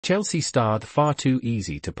Chelsea star far too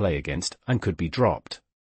easy to play against and could be dropped.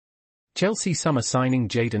 Chelsea summer signing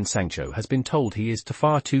Jadon Sancho has been told he is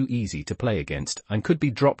far too easy to play against and could be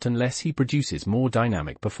dropped unless he produces more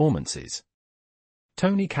dynamic performances.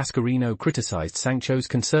 Tony Cascarino criticised Sancho's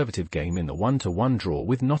conservative game in the 1-1 draw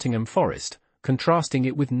with Nottingham Forest, contrasting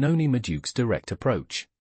it with Noni Madueke's direct approach.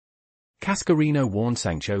 Cascarino warned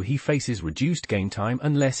Sancho he faces reduced game time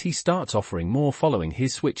unless he starts offering more following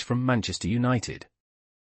his switch from Manchester United.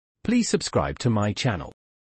 Please subscribe to my channel.